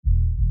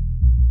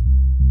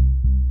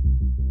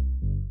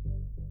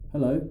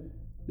Hello,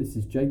 this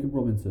is Jacob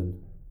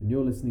Robinson, and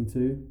you're listening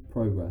to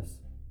Progress,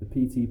 the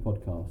PT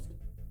podcast.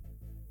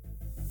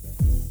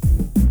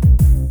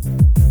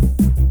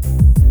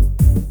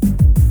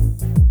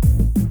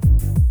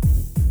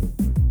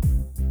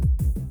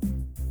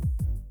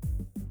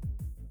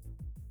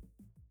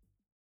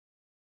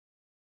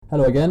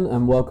 Hello again,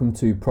 and welcome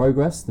to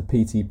Progress, the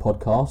PT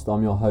podcast.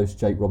 I'm your host,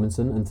 Jake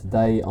Robinson, and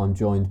today I'm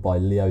joined by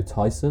Leo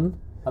Tyson.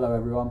 Hello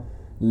everyone.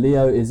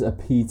 Leo is a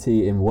PT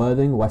in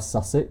Worthing, West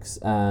Sussex,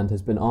 and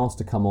has been asked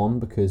to come on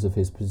because of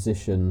his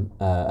position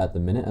at the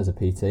minute as a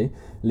PT.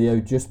 Leo,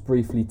 just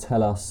briefly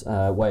tell us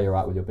where you're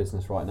at with your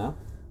business right now.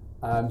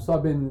 So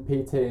I've been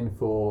PTing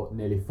for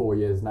nearly 4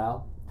 years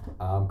now.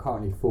 I'm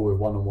currently full with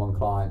one-on-one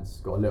clients,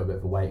 got a little bit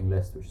of a waiting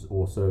list, which is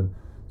awesome.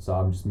 So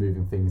I'm just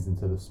moving things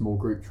into the small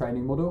group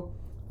training model.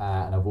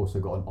 And I've also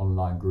got an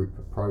online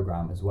group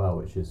program as well,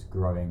 which is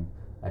growing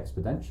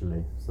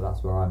exponentially. So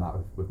that's where I'm at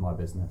with my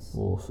business.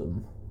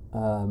 Awesome.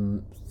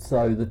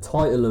 So the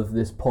title of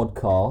this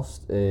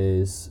podcast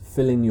is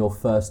Fill in Your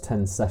First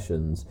 10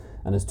 Sessions.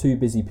 And as two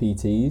busy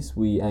PTs,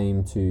 we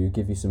aim to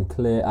give you some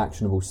clear,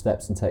 actionable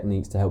steps and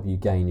techniques to help you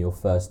gain your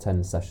first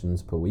 10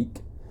 sessions per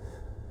week.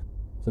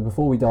 So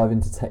before we dive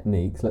into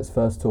techniques, let's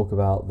first talk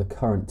about the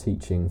current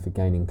teaching for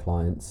gaining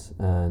clients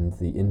and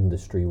the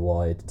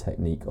industry-wide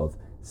technique of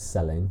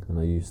selling. And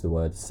I use the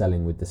word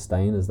selling with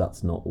disdain, as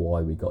that's not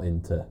why we got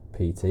into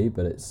PT,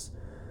 but it's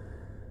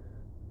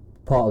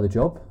part of the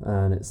job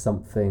and it's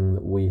something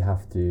that we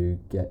have to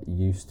get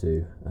used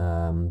to,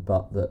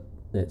 but that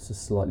it's a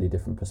slightly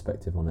different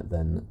perspective on it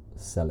than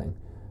selling.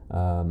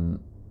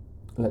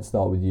 Let's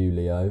start with you,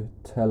 Leo.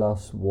 Tell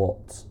us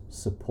what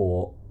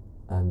support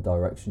and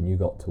direction you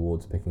got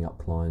towards picking up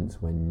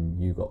clients when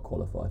you got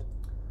qualified.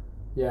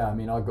 Yeah, I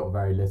mean, I got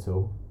very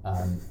little.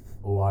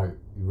 All I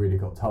really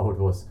got told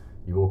was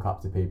you walk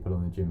up to people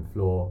on the gym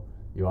floor,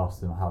 you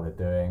ask them how they're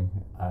doing,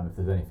 if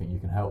there's anything you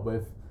can help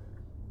with,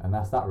 and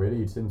that's that really.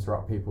 You just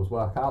interrupt people's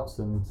workouts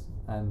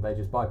and they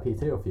just buy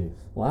PT off you.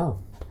 Wow.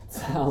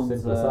 Sounds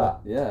simple as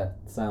that. Yeah,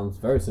 sounds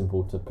very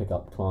simple to pick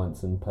up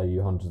clients and pay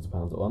you hundreds of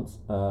pounds at once.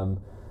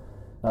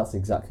 That's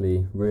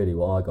exactly really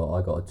what I got.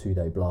 I got a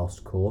 2-day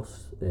blast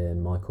course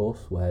in my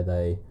course where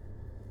they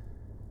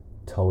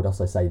told us,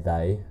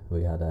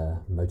 we had a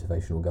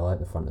motivational guy at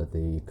the front of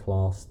the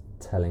class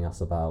telling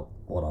us about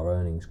what our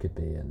earnings could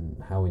be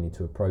and how we need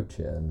to approach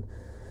it, and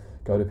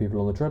go to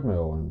people on the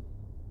treadmill and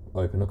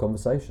open a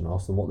conversation,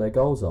 ask them what their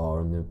goals are,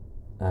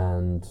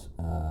 and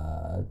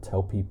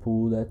tell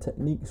people their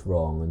technique's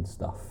wrong and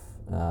stuff.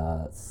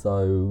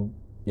 So,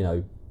 you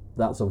know,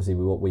 that's obviously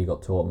what we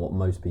got taught and what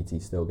most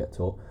PTs still get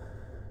taught.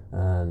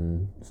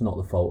 And it's not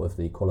the fault of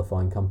the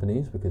qualifying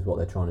companies, because what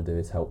they're trying to do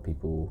is help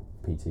people,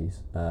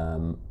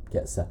 PTs,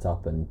 get set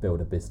up and build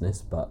a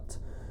business, but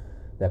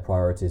their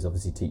priority is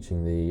obviously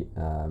teaching the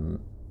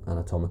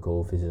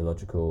anatomical,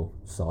 physiological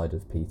side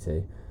of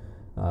PT.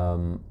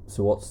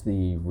 So what's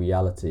the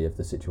reality of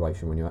the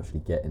situation when you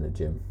actually get in a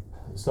gym?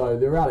 So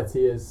the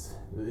reality is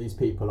that these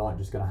people aren't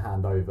just going to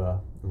hand over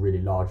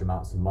really large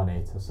amounts of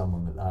money to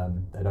someone that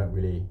they don't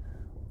really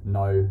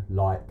know,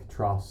 like,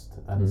 trust,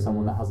 and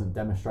someone that hasn't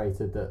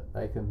demonstrated that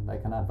they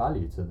can add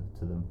value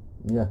to them.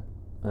 Yeah,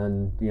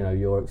 and you know,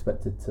 you're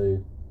expected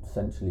to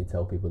essentially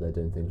tell people they're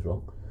doing things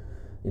wrong,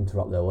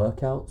 interrupt their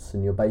workouts,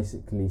 and you're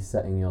basically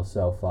setting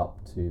yourself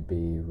up to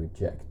be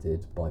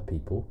rejected by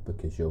people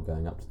because you're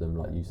going up to them,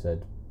 like you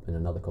said in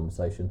another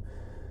conversation,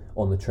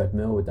 on the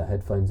treadmill with their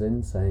headphones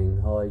in,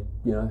 saying, "Hi,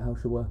 you know,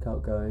 how's your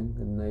workout going?"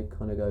 And they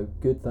kind of go,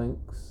 "Good,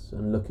 thanks,"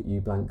 and look at you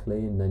blankly,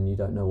 and then you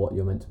don't know what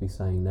you're meant to be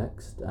saying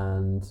next,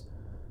 and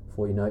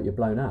before you know it, you're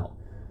blown out.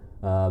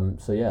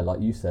 So yeah,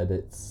 like you said,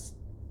 it's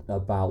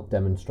about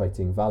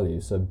demonstrating value.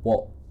 So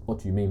what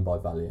do you mean by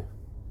value?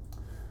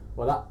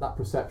 Well, that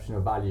perception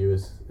of value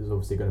is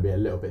obviously going to be a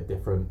little bit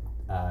different,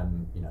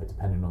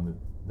 depending on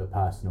the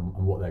person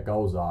and what their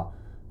goals are.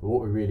 But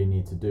what we really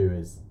need to do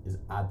is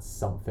add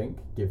something,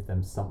 give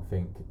them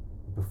something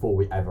before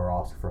we ever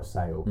ask for a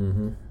sale.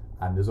 Mm-hmm.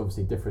 And there's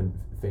obviously different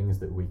things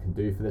that we can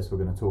do for this. We're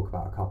going to talk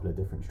about a couple of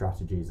different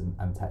strategies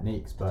and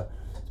techniques, but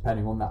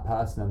depending on that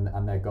person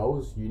and their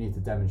goals, you need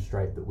to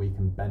demonstrate that we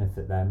can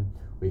benefit them,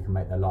 we can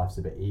make their lives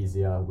a bit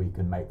easier, we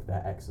can make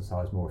their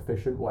exercise more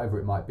efficient, whatever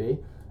it might be.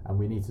 And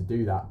we need to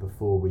do that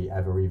before we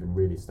ever even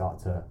really start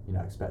to,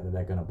 expect that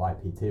they're going to buy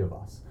PT of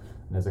us.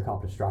 And there's a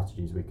couple of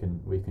strategies we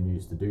can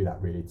use to do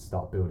that, really, to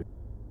start building.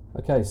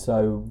 Okay,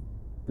 so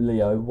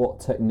Leo, what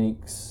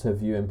techniques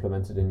have you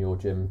implemented in your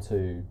gym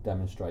to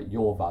demonstrate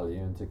your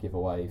value and to give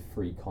away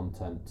free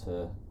content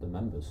to the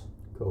members?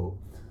 Cool.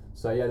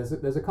 So yeah,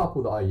 there's a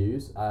couple that I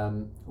use.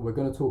 We're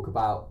going to talk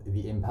about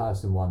the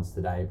in-person ones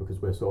today because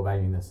we're sort of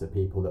aiming this at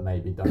people that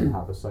maybe don't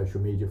have a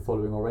social media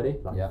following already,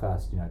 like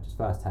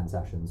first 10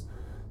 sessions.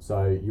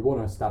 So you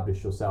want to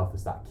establish yourself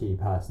as that key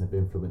person of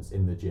influence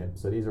in the gym.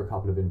 So these are a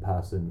couple of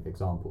in-person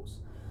examples.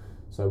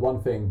 So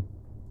one thing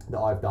that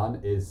I've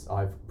done is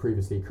I've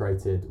previously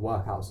created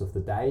workouts of the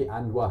day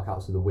and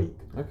workouts of the week.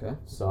 Okay.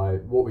 So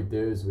what we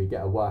do is we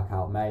get a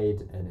workout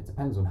made, and it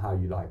depends on how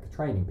you like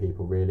training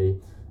people, really.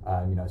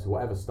 So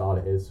whatever style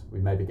it is, we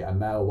maybe get a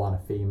male one, a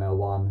female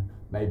one,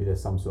 maybe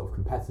there's some sort of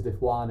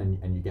competitive one,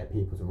 and you get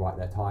people to write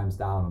their times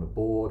down on a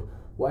board,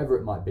 whatever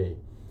it might be.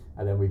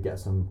 And then we get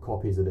some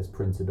copies of this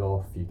printed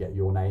off, you get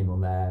your name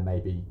on there,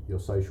 maybe your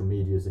social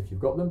medias if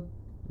you've got them,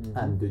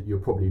 and you'll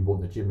probably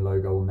want the gym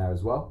logo on there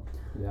as well.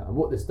 Yeah. And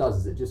what this does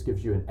is it just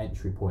gives you an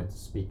entry point to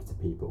speak to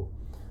people.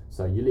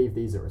 So you leave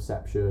these at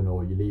reception,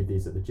 or you leave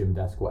these at the gym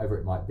desk, whatever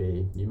it might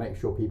be. You make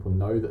sure people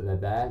know that they're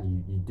there.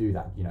 You do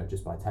that,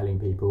 just by telling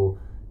people.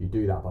 You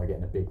do that by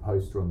getting a big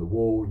poster on the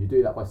wall. You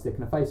do that by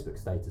sticking a Facebook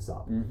status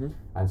up.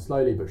 And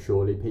slowly but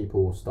surely,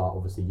 people will start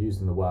obviously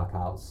using the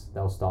workouts.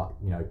 They'll start,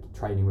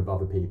 training with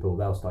other people.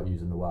 They'll start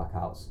using the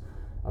workouts,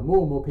 and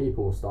more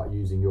people will start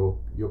using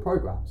your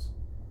programs.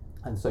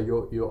 And so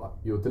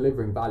you're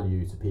delivering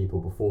value to people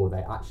before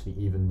they actually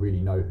even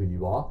really know who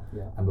you are,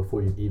 and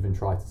before you even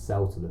try to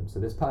sell to them. So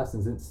this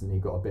person's instantly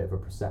got a bit of a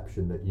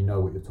perception that you know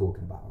what you're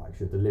talking about, like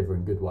you're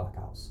delivering good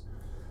workouts.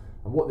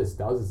 And what this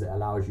does is it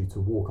allows you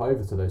to walk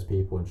over to those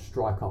people and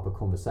strike up a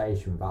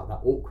conversation without that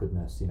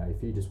awkwardness.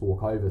 If you just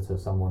walk over to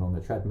someone on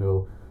the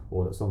treadmill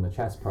or that's on the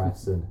chest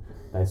press and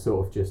they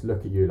sort of just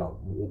look at you like,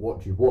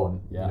 what do you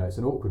want? It's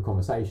an awkward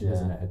conversation,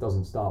 isn't it? It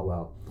doesn't start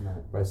well. No.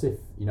 Whereas if,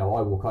 I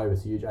walk over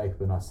to you,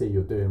 Jacob, and I see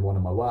you're doing one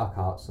of my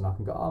workouts, and I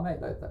can go, oh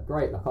mate, that's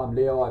great. Like, I'm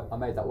Leo, I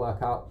made that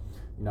workout.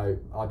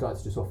 I'd like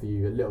to just offer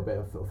you a little bit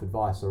of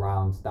advice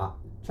around that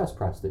chest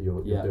press that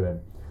you're doing.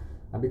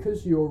 And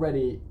because you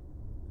already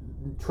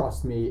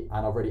trust me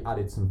and I've already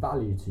added some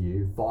value to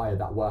you via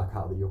that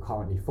workout that you're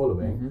currently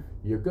following,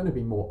 you're going to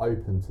be more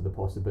open to the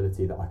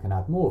possibility that I can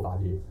add more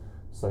value.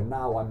 So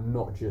now I'm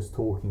not just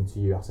talking to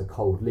you as a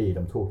cold lead,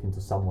 I'm talking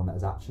to someone that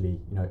is actually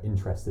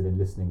interested in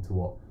listening to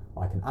what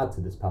I can add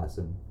to this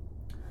person.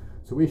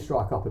 So we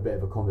strike up a bit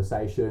of a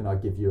conversation, I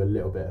give you a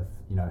little bit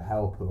of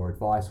help or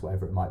advice,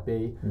 whatever it might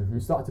be. We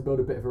start to build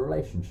a bit of a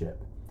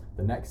relationship.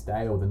 The next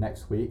day or the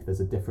next week there's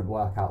a different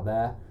workout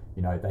there.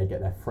 They get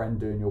their friend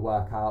doing your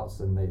workouts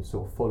and they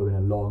sort of following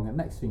along, and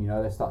next thing you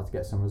know, they start to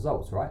get some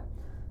results, right?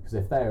 Because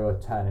if they were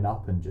turning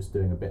up and just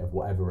doing a bit of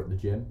whatever at the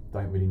gym,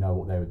 don't really know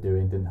what they were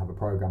doing, didn't have a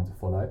program to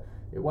follow,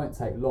 it won't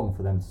take long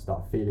for them to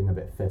start feeling a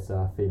bit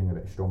fitter, feeling a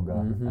bit stronger,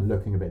 and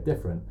looking a bit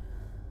different.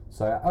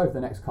 So over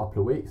the next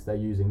couple of weeks, they're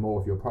using more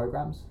of your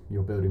programs,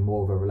 you're building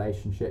more of a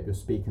relationship, you're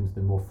speaking to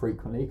them more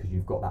frequently because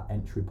you've got that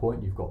entry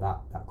point, you've got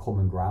that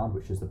common ground,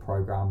 which is the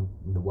program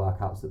and the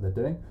workouts that they're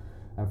doing.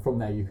 And from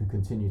there you can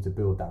continue to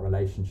build that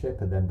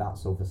relationship, and then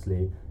that's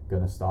obviously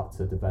going to start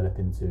to develop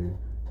into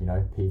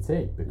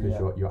PT, because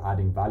you're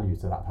adding value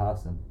to that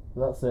person.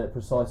 That's it,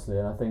 precisely.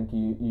 And I think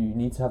you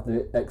need to have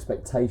the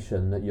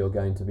expectation that you're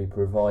going to be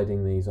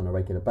providing these on a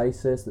regular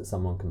basis, that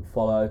someone can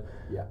follow,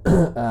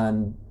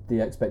 and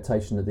the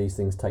expectation that these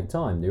things take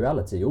time. The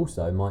reality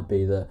also might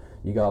be that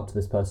you go up to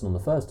this person on the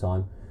first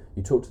time,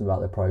 you talk to them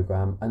about their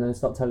program, and then they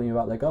start telling you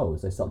about their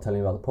goals. They start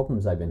telling you about the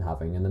problems they've been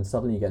having, and then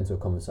suddenly you get into a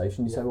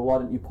conversation. You say, well, why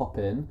don't you pop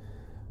in?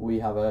 We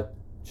have a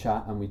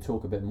chat and we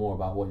talk a bit more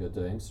about what you're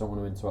doing. So I don't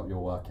want to interrupt your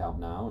workout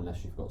now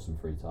unless you've got some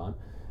free time.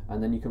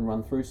 And then you can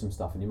run through some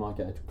stuff, and you might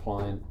get a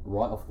client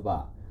right off the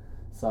bat.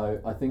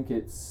 So I think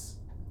it's,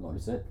 like we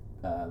said,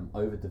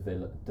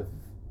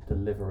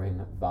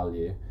 delivering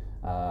value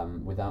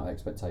without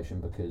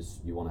expectation,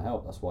 because you want to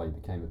help. That's why you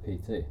became a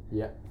PT.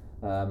 Yeah.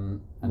 And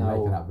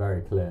making that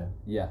very clear.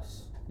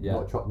 Yes.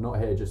 Yeah. Not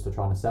here just to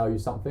try and sell you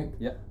something.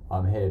 Yeah.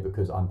 I'm here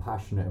because I'm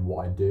passionate in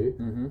what I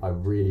do. I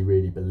really,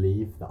 really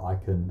believe that I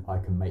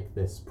can make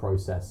this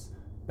process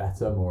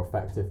better, more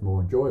effective,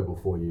 more enjoyable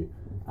for you.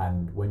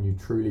 And when you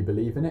truly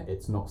believe in it,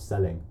 it's not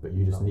selling, but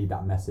you just need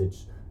that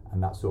message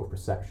and that sort of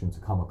perception to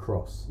come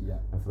across. Yeah.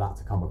 And for that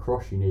to come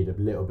across, you need a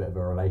little bit of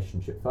a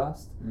relationship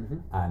first.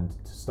 And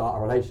to start a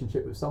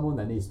relationship with someone,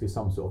 there needs to be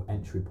some sort of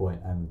entry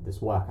point, and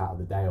this workout of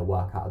the day or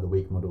workout of the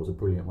week model is a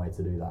brilliant way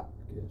to do that.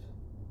 Good.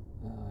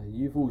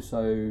 You've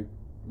also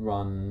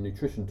run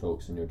nutrition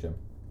talks in your gym.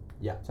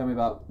 Yeah. Tell me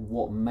about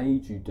what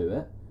made you do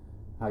it,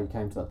 how you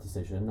came to that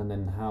decision, and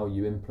then how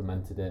you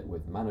implemented it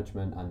with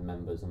management and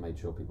members and made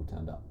sure people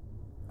turned up.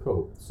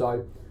 Cool.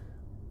 So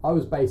I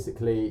was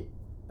basically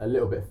a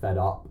little bit fed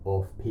up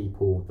of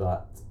people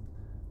that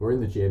were in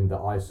the gym that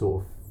I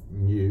sort of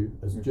knew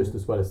as just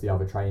as well as the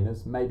other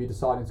trainers, maybe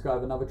deciding to go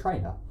with another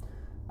trainer.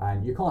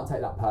 And you can't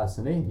take that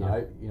personally,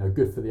 you know,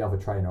 good for the other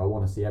trainer. I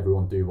want to see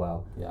everyone do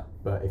well. Yeah.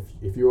 But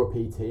if you're a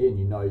PT and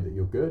you know that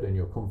you're good and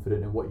you're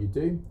confident in what you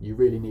do, you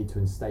really need to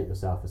instate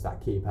yourself as that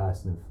key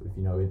person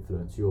of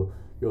influence. You're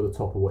the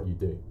top of what you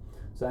do.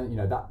 So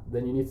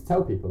then you need to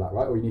tell people that,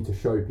 right? Or you need to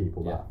show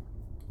people that.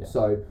 Yeah.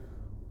 So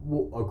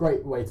a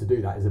great way to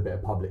do that is a bit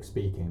of public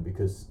speaking,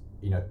 because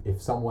if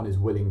someone is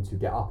willing to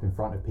get up in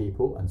front of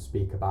people and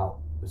speak about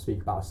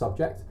a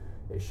subject,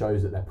 it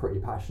shows that they're pretty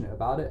passionate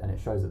about it, and it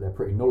shows that they're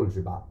pretty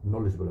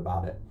knowledgeable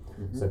about it.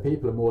 So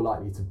people are more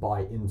likely to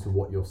buy into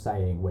what you're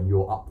saying when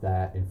you're up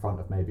there in front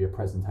of maybe a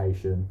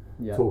presentation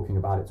talking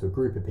about it to a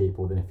group of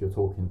people than if you're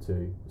talking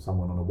to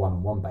someone on a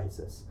one-on-one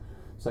basis.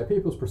 So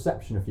people's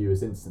perception of you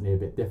is instantly a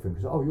bit different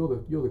because, oh,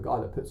 you're the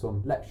guy that puts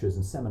on lectures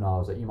and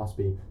seminars, that you must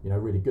be, you know,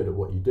 really good at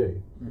what you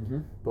do.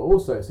 But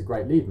also it's a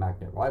great lead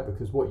magnet, right?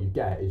 Because what you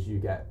get, you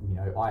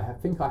know, I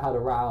think I had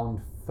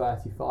around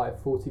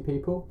 35, 40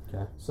 people.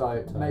 Okay.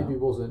 So maybe it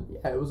was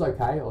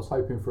okay. I was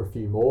hoping for a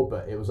few more,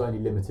 but it was only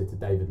limited to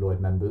David Lloyd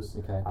members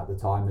at the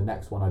time. The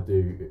next one I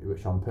do,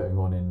 which I'm putting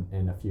on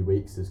in a few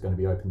weeks, is going to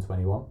be Open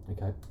 21.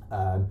 Okay.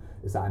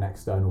 Is that an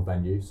external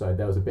venue? So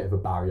there was a bit of a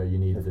barrier. You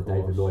needed a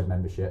David Lloyd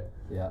membership.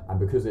 Yeah. And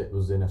because it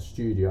was in a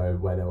studio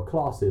where there were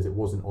classes, it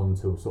wasn't on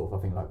until sort of,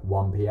 I think, like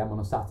 1 p.m. on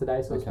a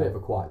Saturday. So it was a bit of a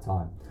quiet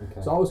time.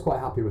 Okay. So I was quite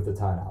happy with the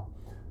turnout.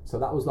 So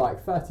that was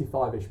like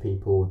 35-ish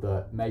people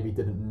that maybe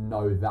didn't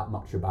know that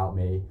much about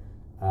me,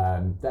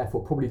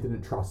 therefore probably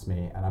didn't trust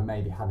me, and I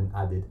maybe hadn't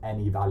added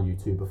any value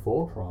to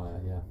before.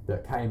 Prior, yeah.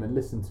 That came and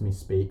listened to me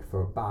speak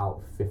for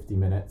about 50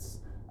 minutes.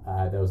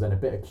 There was then a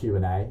bit of Q&A,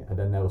 and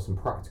then there was some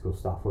practical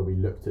stuff where we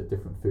looked at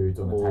different foods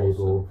on the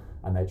table,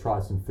 and they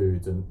tried some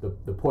foods, and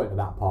the point of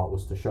that part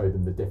was to show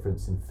them the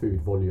difference in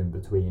food volume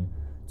between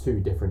two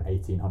different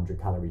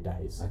 1800 calorie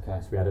days. Okay.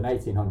 So we had an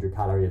 1800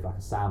 calorie of like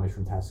a sandwich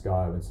from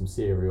Tesco and some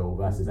cereal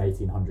versus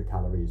 1800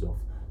 calories of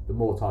the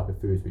more type of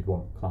foods we'd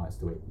want clients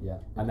to eat. Yeah.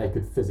 And they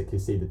could physically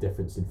see the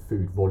difference in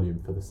food volume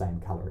for the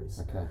same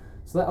calories. Okay.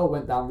 So that all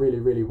went down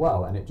really, really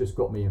well, and it just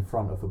got me in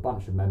front of a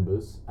bunch of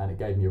members, and it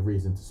gave me a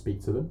reason to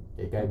speak to them.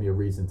 It gave me a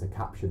reason to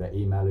capture their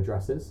email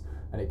addresses,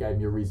 and it gave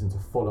me a reason to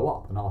follow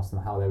up and ask them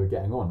how they were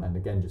getting on, and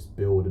again just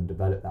build and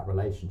develop that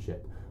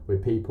relationship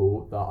with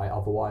people that I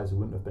otherwise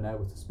wouldn't have been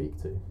able to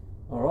speak to.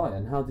 All right,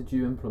 and how did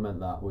you implement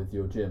that with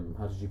your gym?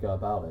 How did you go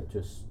about it?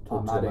 Just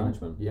talk to the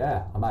management?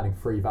 Yeah, I'm adding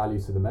free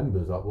value to the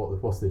members. Like,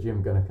 what's the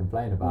gym going to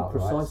complain about?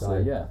 Well, precisely,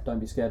 right? So, yeah. Don't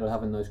be scared of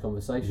having those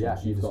conversations. Yeah,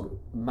 You've got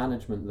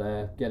management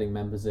there, getting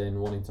members in,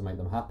 wanting to make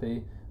them happy.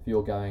 If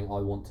you're going, I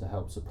want to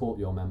help support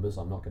your members,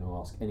 I'm not going to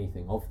ask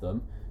anything of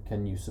them.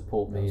 Can you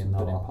support me in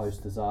putting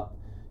posters up?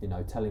 You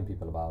know, telling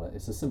people about it.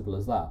 It's as simple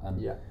as that. And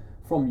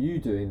from you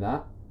doing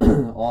that,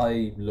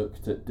 I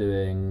looked at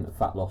doing a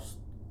fat loss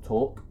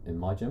talk in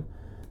my gym.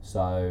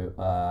 So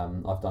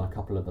I've done a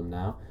couple of them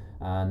now,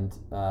 and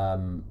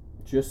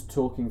just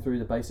talking through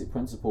the basic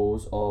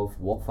principles of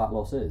what fat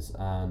loss is.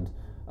 And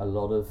a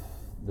lot of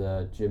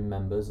the gym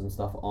members and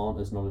stuff aren't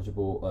as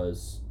knowledgeable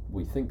as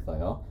we think they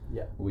are.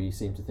 Yeah. We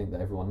seem to think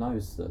that everyone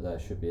knows that there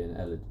should be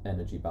an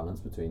energy balance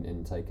between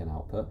intake and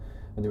output,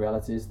 and the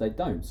reality is they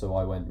don't. So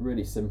I went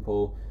really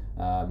simple,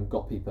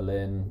 got people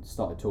in,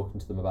 started talking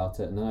to them about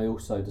it, and then I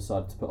also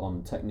decided to put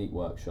on technique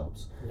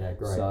workshops. Yeah,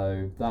 great.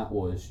 So that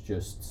was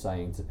just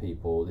saying to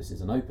people, this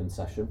is an open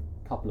session,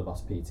 a couple of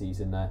us PTs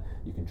in there,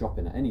 you can drop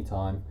in at any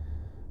time,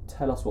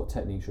 tell us what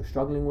techniques you're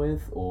struggling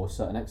with, or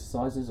certain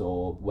exercises,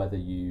 or whether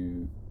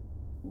you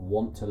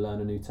want to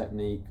learn a new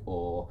technique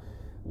or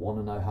want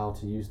to know how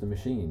to use the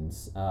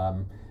machines,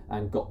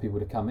 and got people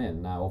to come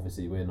in. Now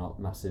obviously we're not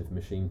massive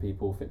machine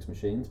people, fix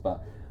machines,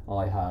 but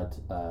I had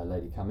a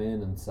lady come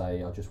in and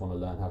say, I just want to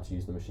learn how to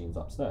use the machines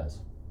upstairs.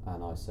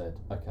 And I said,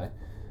 okay,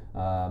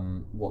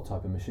 what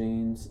type of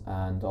machines,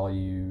 and are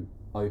you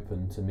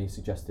open to me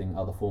suggesting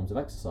other forms of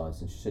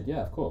exercise? And she said,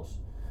 yeah, of course.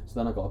 So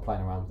then I got her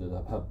playing around with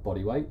her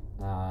body weight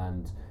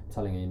and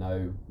telling her, you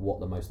know, what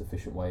the most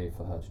efficient way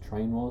for her to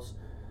train was,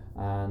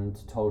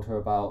 and told her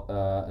about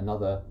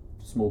another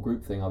small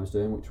group thing I was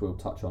doing, which we'll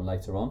touch on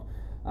later on,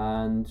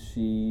 and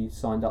she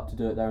signed up to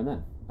do it there and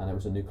then, and it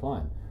was a new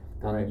client.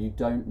 Right. And you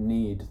don't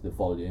need the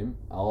volume.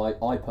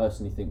 I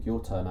personally think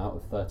your turnout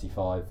of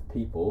 35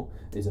 people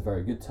is a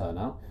very good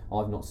turnout.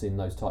 I've not seen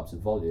those types of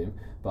volume,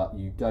 but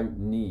you don't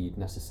need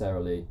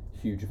necessarily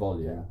huge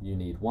volume. You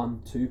need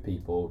 1-2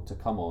 people to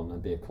come on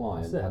and be a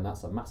client, and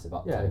that's a massive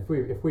uptake.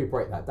 Yeah, if we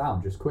break that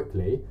down just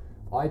quickly,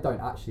 I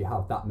don't actually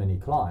have that many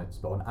clients,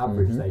 but on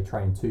average they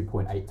train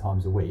 2.8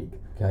 times a week,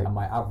 and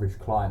my average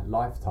client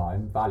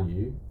lifetime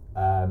value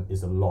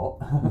is a lot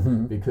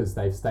because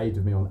they've stayed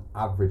with me on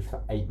average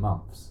for 8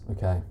 months.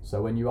 Okay.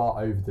 So when you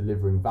are over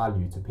delivering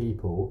value to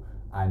people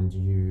and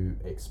you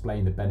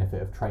explain the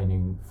benefit of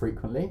training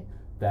frequently,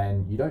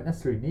 then you don't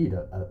necessarily need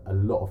a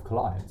lot of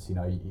clients. You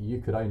know, you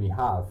could only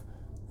have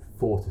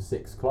 4 to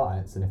 6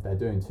 clients, and if they're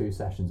doing 2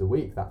 sessions a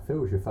week, that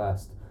fills your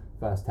first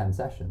 10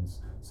 sessions.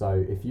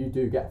 So if you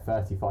do get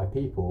 35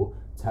 people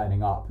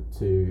turning up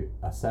to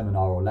a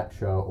seminar or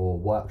lecture or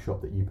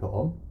workshop that you put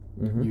on,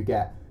 you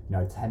get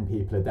 10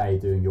 people a day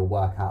doing your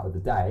workout of the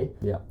day,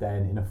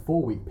 then in a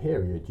 4-week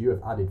period you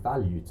have added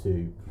value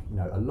to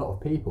a lot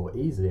of people,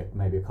 easily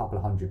maybe a couple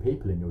of hundred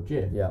people in your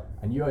gym,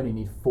 and you only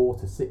need 4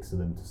 to 6 of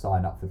them to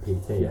sign up for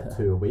PT at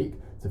 2 a week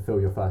to fill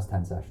your first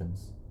 10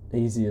 sessions.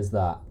 Easy as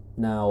that.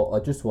 Now I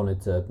just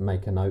wanted to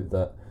make a note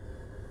that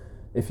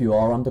if you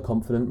are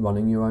underconfident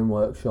running your own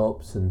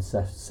workshops and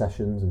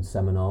sessions and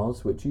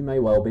seminars, which you may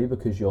well be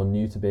because you're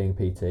new to being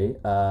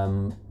PT,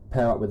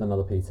 pair up with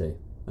another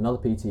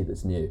PT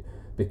that's new.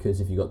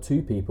 because if you've got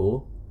two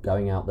people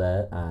going out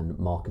there and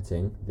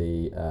marketing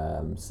the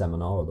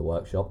seminar or the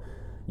workshop,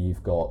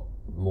 you've got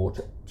more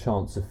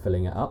chance of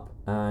filling it up,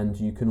 and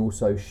you can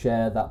also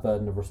share that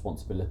burden of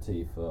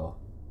responsibility for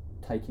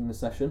taking the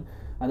session,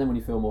 and then when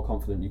you feel more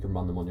confident you can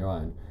run them on your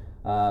own.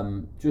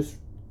 Just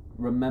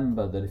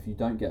remember that if you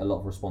don't get a lot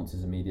of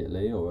responses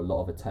immediately or a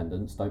lot of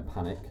attendance, don't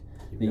panic.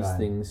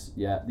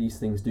 These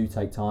things do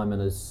take time,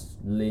 and as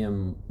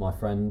Liam, my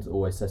friend,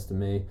 always says to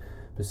me,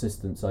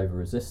 persistence over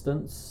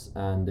resistance,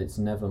 and it's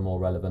never more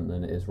relevant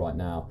than it is right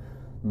now.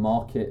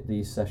 Market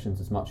these sessions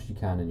as much as you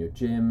can in your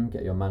gym,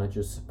 get your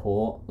manager's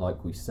support.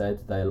 Like we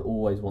said, they'll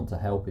always want to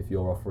help if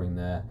you're offering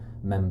their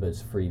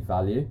members free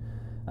value.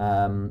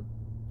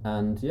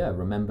 And yeah,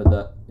 remember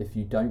that if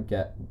you don't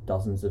get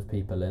dozens of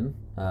people in,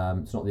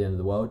 it's not the end of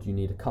the world. You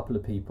need a couple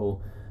of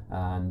people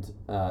and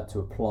to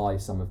apply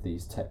some of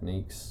these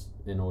techniques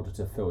in order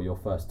to fill your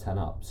first 10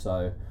 up.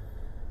 So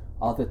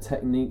other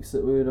techniques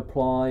that we would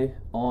apply,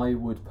 I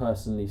would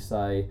personally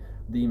say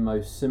the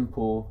most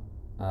simple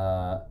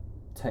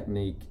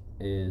technique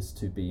is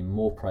to be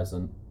more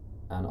present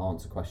and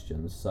answer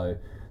questions. So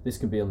this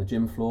can be on the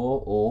gym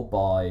floor or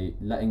by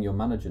letting your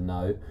manager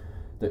know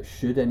that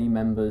should any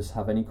members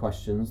have any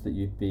questions that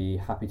you'd be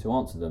happy to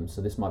answer them.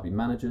 So this might be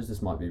managers,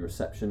 this might be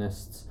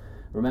receptionists.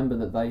 Remember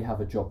that they have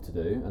a job to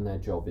do, and their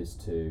job is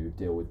to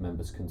deal with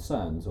members'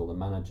 concerns, or the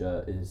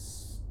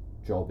manager's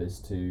job is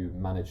to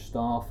manage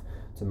staff,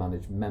 to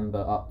manage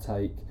member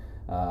uptake,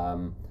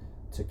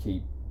 to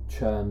keep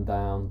churn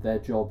down. Their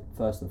job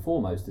first and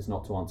foremost is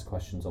not to answer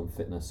questions on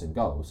fitness and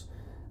goals.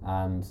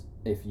 And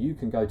if you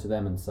can go to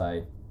them and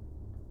say,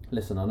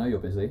 listen, I know you're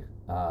busy,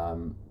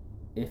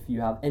 if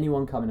you have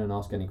anyone come in and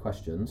ask any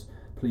questions,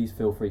 please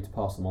feel free to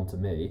pass them on to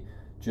me.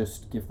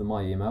 Just give them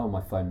my email and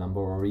my phone number,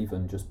 or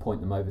even just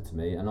point them over to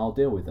me and I'll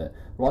deal with it.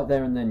 Right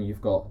there and then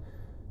you've got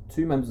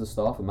two members of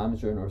staff, a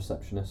manager and a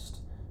receptionist,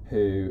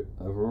 who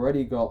have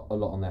already got a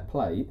lot on their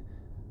plate.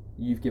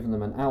 You've given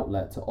them an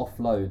outlet to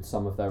offload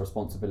some of their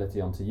responsibility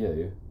onto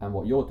you, and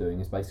what you're doing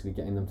is basically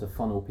getting them to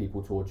funnel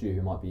people towards you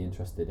who might be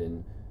interested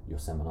in your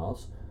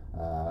seminars,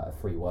 a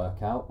free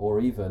workout, or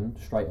even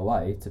straight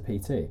away to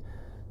PT.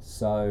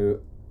 So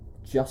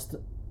just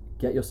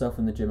get yourself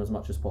in the gym as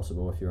much as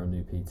possible if you're a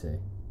new PT.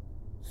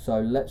 So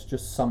let's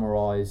just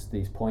summarise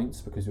these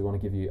points, because we want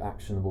to give you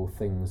actionable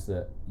things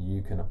that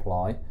you can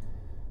apply.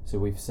 So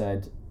we've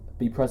said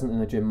be present in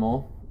the gym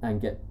more and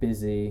get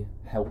busy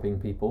helping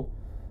people.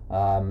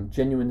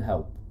 Genuine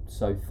help.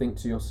 So think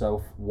to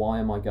yourself, why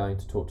am I going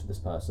to talk to this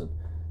person?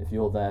 If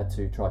you're there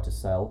to try to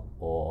sell,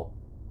 or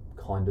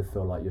kind of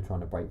feel like you're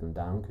trying to break them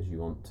down because you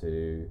want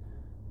to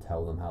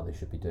tell them how they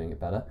should be doing it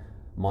better,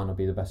 might not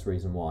be the best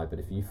reason why. But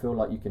if you feel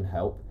like you can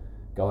help,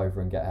 go over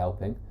and get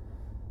helping.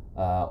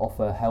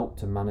 Offer help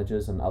to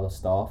managers and other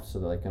staff so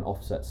that they can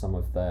offset some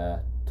of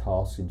their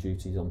tasks and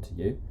duties onto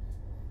you.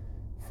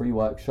 Free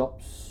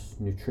workshops,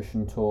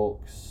 nutrition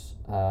talks,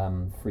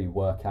 free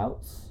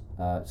workouts.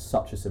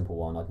 Such a simple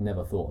one. I'd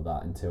never thought of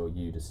that until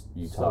you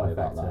told me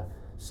about that.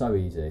 So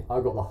easy. I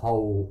got the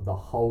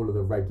whole of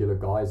the regular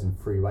guys in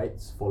free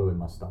weights following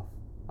my stuff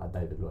at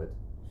David Lloyd.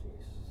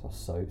 Jeez,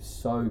 that's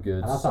so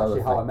good. And that's so actually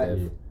effective. how I met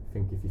you.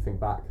 If you think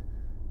back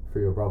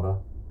through your brother.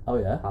 Oh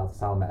yeah. That's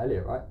how I met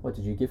Elliot, right? What,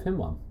 did you give him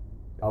one?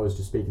 I was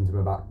just speaking to him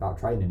about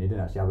training. He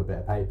didn't actually have a bit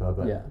of paper,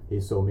 but yeah. He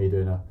saw me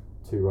doing a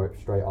 2-rope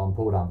straight arm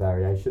pull down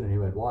variation, and he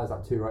went, "Why is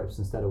that 2 ropes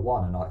instead of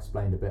 1?" And I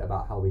explained a bit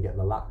about how we get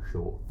the lat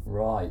short.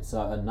 Right.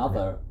 So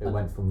it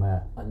went from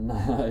there. And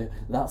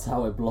that's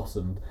how it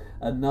blossomed.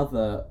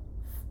 Another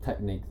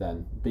technique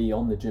then: be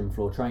on the gym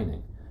floor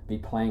training. Be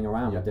playing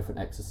around with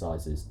different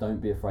exercises.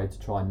 Don't be afraid to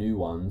try new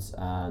ones,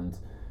 and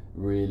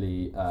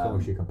really. As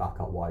long as you can back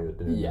up why you're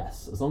doing it.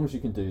 Yes, as long as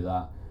you can do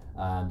that.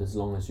 And as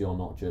long as you're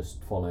not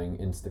just following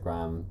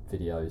Instagram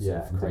videos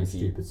of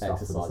crazy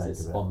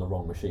exercises on the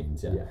wrong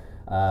machines,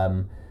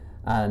 and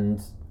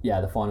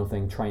the final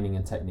thing, training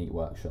and technique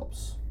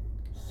workshops.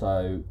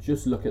 So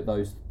just look at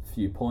those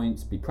few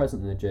points, be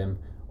present in the gym,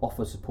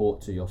 offer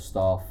support to your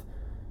staff,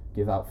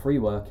 give out free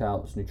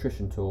workouts,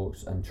 nutrition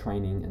talks, and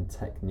training and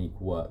technique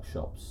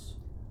workshops.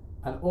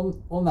 And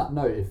on that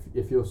note,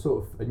 if you're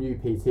sort of a new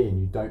PT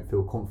and you don't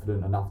feel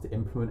confident enough to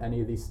implement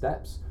any of these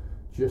steps,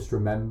 just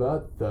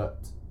remember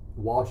that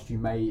whilst you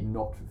may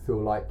not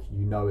feel like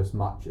you know as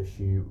much as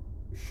you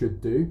should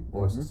do,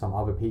 or as some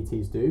other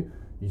PTs do,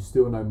 you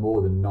still know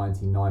more than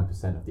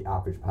 99% of the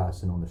average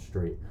person on the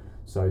street.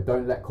 So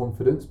don't let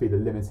confidence be the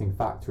limiting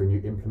factor in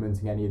you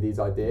implementing any of these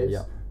ideas.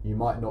 Yep. You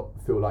might not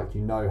feel like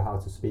you know how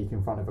to speak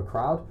in front of a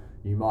crowd.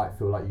 You might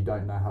feel like you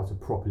don't know how to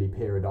properly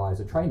periodize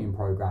a training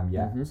program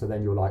yet. So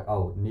then you're like,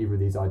 oh, neither of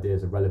these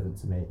ideas are relevant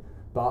to me.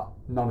 But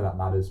none of that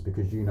matters,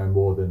 because you know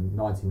more than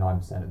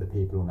 99% of the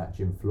people on that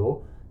gym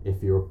floor.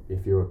 If you're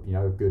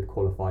a good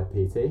qualified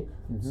PT,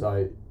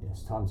 so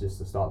it's time just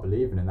to start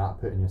believing in that,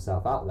 putting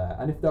yourself out there.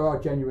 And if there are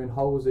genuine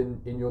holes in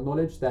your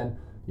knowledge, then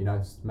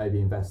maybe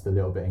invest a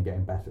little bit in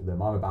getting better at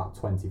them. I'm about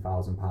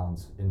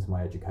 £20,000 into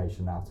my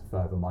education now to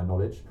further my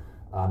knowledge,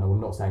 and I'm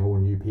not saying all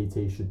new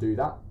PTs should do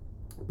that,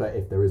 but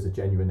if there is a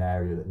genuine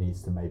area that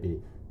needs to maybe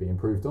be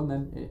improved on,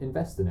 then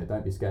invest in it.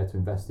 Don't be scared to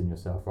invest in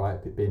yourself, right?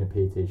 Being a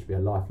PT should be a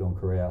lifelong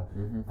career,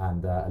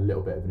 and a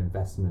little bit of an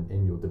investment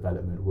in your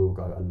development will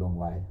go a long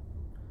way.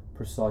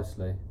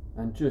 Precisely.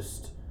 And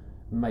just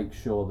make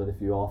sure that if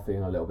you are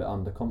feeling a little bit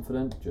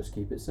underconfident, just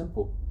keep it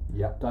simple.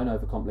 Yeah. Don't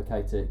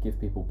overcomplicate it. Give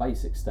people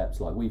basic steps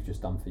like we've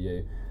just done for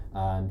you,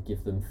 and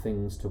give them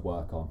things to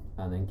work on,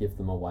 and then give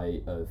them a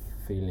way of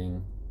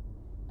feeling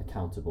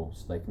accountable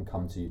so they can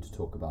come to you to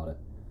talk about it.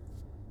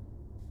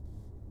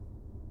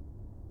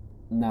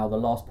 Now, the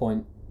last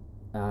point,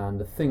 and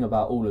the thing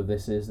about all of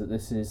this is that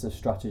this is a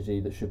strategy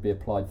that should be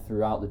applied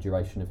throughout the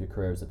duration of your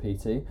career as a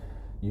PT.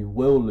 You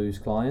will lose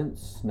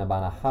clients, no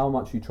matter how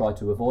much you try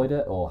to avoid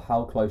it or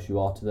how close you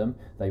are to them.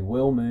 They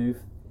will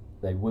move,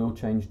 they will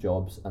change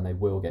jobs, and they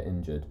will get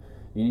injured.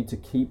 You need to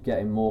keep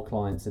getting more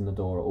clients in the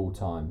door at all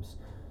times.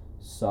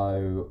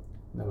 So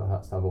never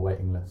hurts to have a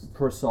waiting list.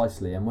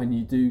 Precisely, and when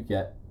you do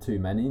get too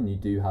many and you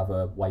do have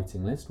a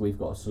waiting list, we've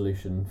got a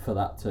solution for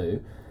that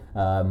too.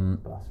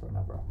 But that's for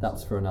another episode.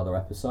 That's for another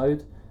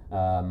episode,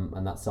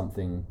 and that's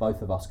something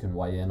both of us can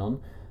weigh in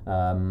on.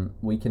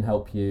 We can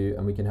help you,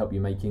 and we can help you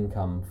make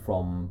income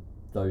from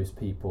those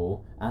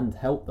people and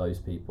help those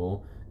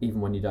people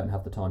even when you don't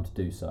have the time to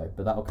do so.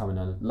 But that will come in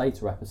a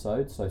later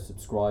episode, so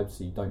subscribe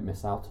so you don't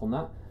miss out on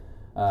that.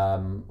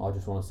 I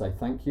just want to say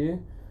thank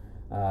you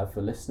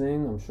for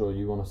listening. I'm sure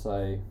you want to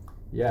say...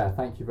 Yeah,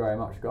 thank you very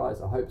much,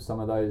 guys. I hope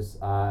some of those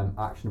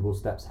actionable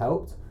steps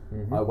helped.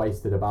 I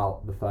wasted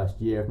about the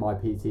first year of my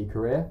PT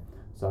career,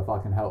 so if I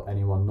can help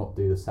anyone not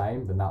do the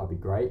same, then that would be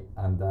great,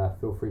 and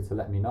feel free to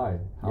let me know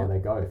how they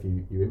go if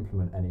you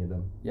implement any of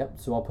them. Yep,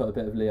 so I'll put a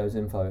bit of Leo's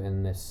info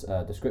in this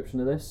description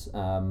of this,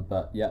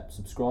 but yep,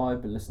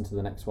 subscribe and listen to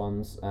the next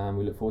ones, and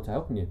we look forward to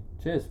helping you.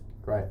 Cheers.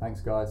 Great, thanks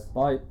guys.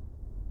 Bye.